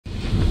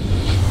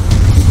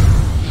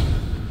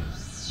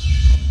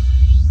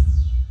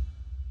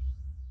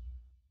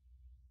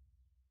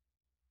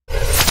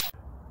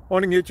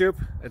Morning YouTube,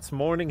 it's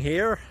morning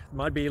here. It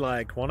might be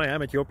like 1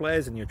 a.m. at your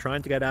place and you're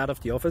trying to get out of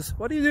the office.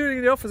 What are you doing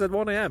in the office at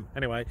 1 a.m?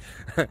 Anyway,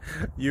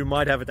 you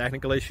might have a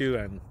technical issue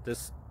and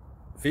this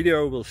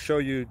video will show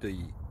you the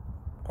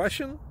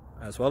question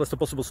as well as the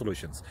possible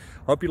solutions.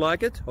 Hope you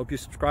like it, hope you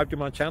subscribe to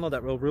my channel.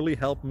 That will really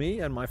help me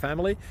and my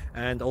family,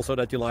 and also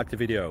that you like the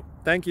video.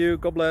 Thank you,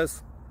 God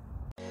bless.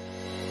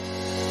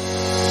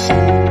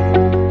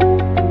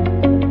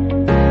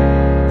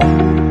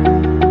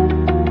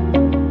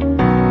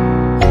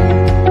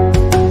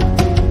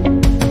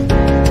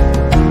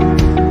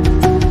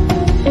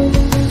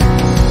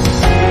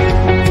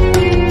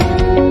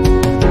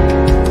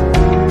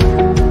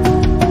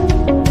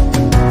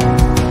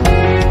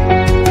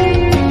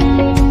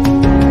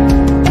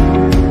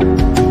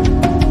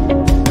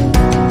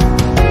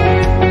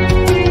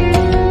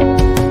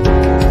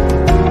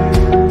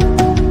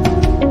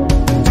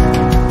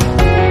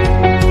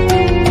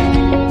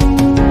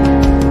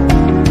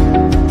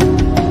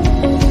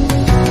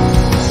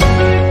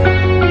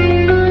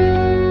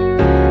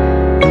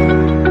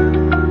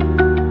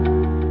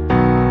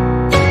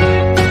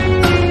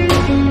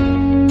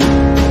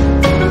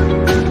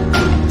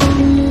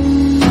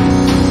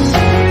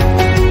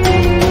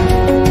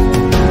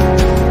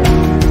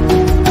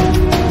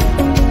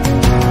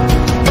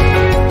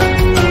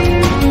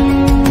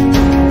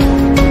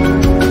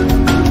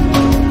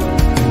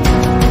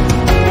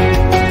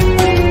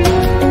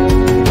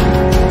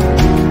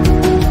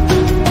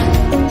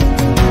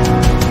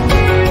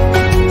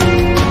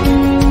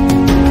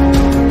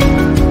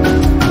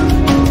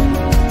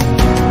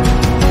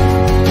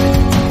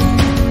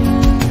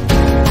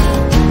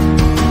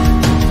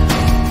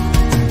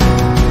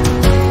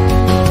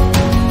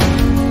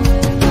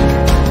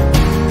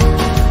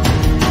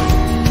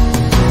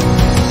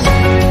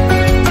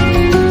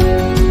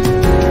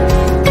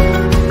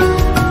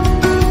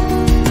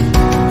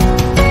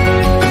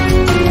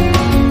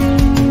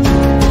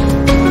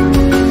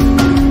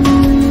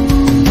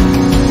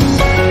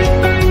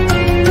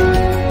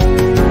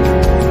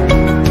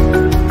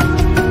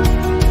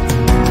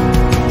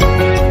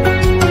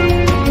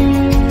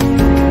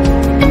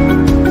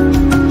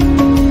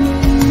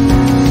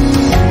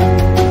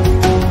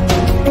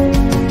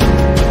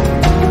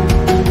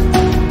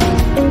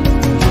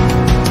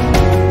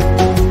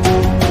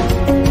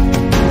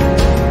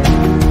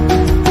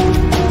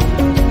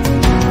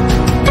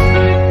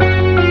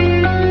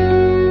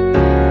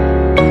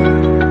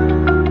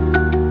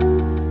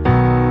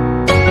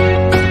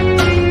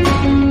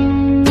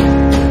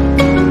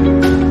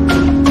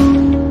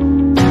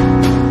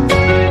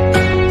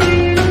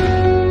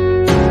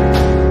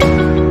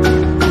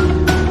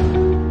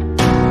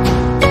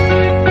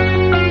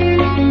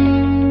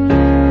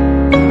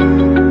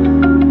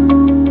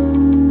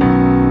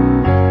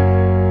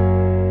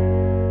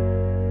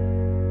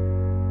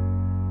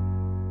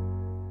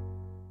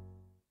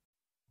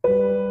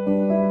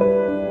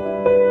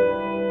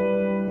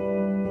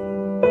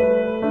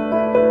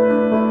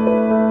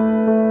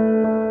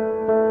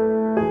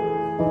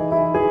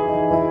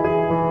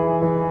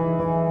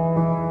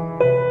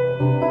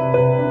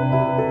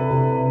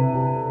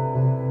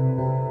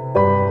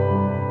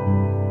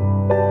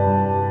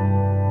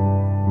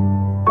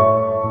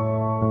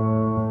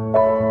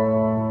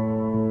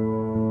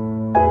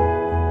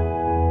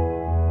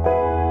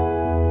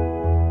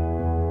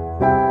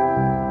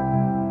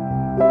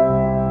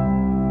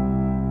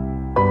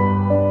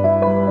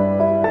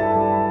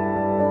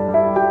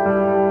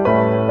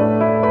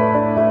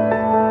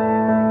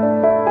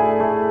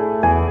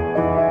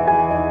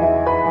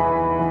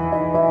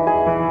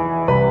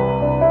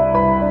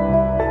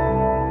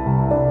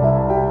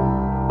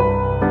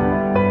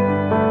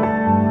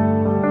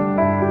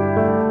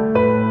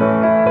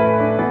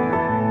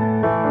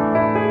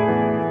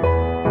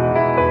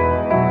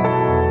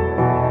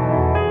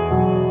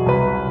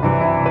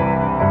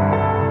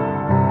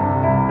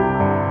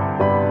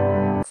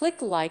 Click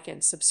like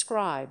and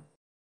subscribe.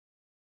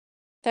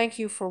 Thank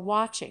you for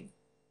watching.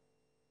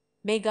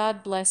 May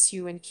God bless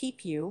you and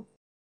keep you.